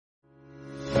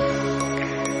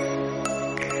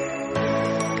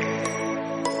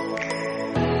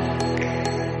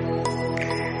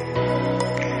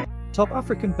Top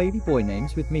African baby boy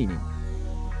names with meaning.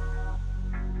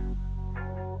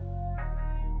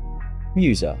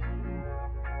 Musa.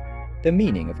 The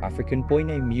meaning of African boy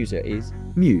name Musa is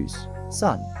muse,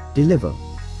 son, deliver.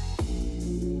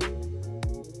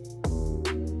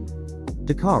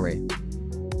 Dakari.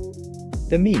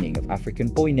 The meaning of African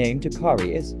boy name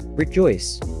Dakari is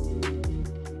rejoice.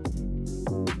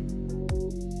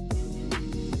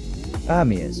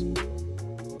 Amias.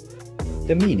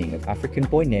 The meaning of African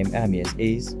boy name Amias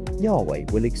is Yahweh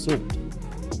will exalt.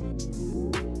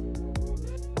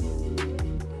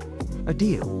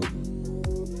 Adil.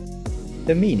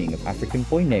 The meaning of African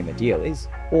boy name Adil is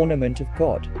ornament of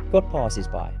God, God passes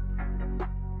by.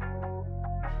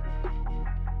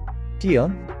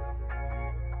 Dion.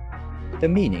 The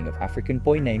meaning of African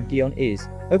boy name Dion is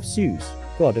of Zeus,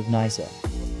 god of Nysa.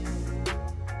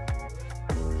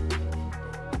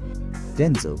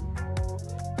 Denzel.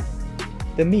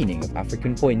 The meaning of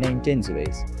African boy name Denzel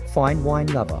is fine wine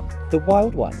lover, the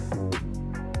wild one.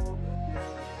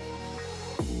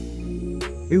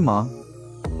 Umar.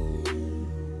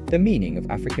 The meaning of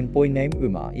African boy name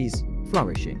Umar is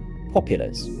flourishing,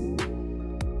 populous.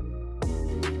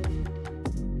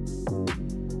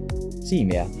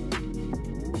 Semia.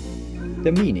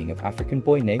 The meaning of African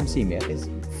boy name Semia is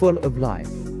full of life.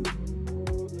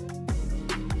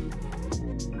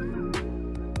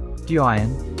 Dian.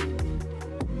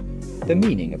 The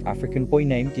meaning of African boy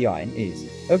name Dian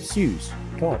is of Zeus,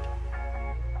 god.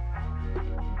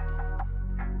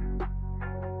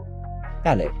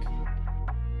 Alec.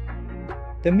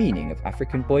 The meaning of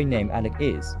African boy name Alec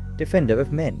is defender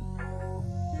of men.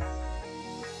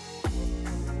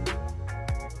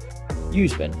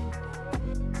 Usman.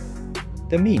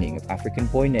 The meaning of African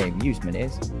boy name Usman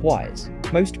is wise,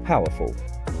 most powerful.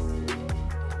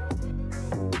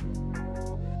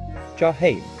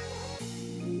 Jahaim.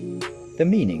 The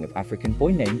meaning of African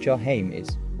boy name Jahaim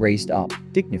is raised up,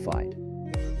 dignified.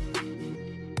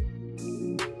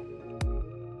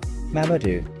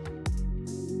 Mamadou.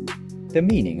 The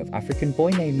meaning of African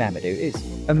boy name Mamadou is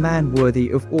a man worthy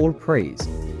of all praise.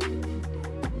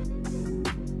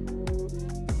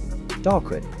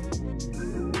 Darquin.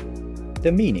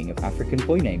 The meaning of African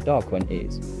boy name Darquin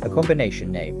is a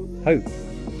combination name, hope.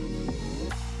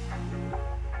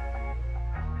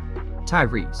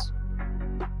 Tyrese.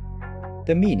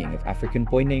 The meaning of African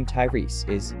boy name Tyrese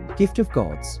is gift of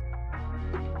gods.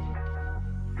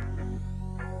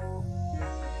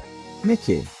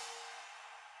 Mickey.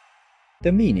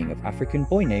 The meaning of African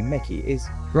boy name Mickey is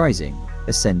rising,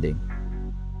 ascending.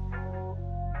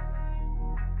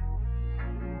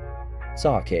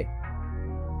 Saki.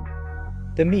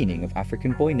 The meaning of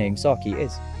African boy name Saki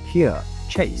is pure,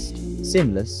 chaste,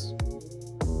 sinless.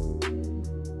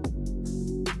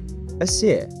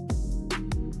 Asir.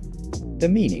 The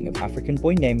meaning of African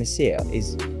boy name Asir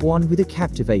is one with a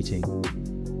captivating.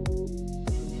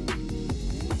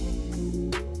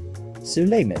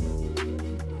 Suleiman.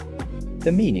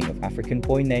 The meaning of African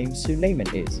boy name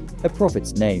Suleiman is a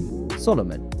prophet's name,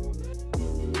 Solomon.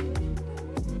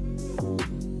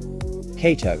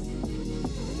 Cato.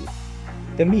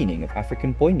 The meaning of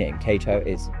African boy name Cato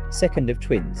is second of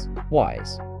twins,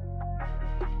 wise.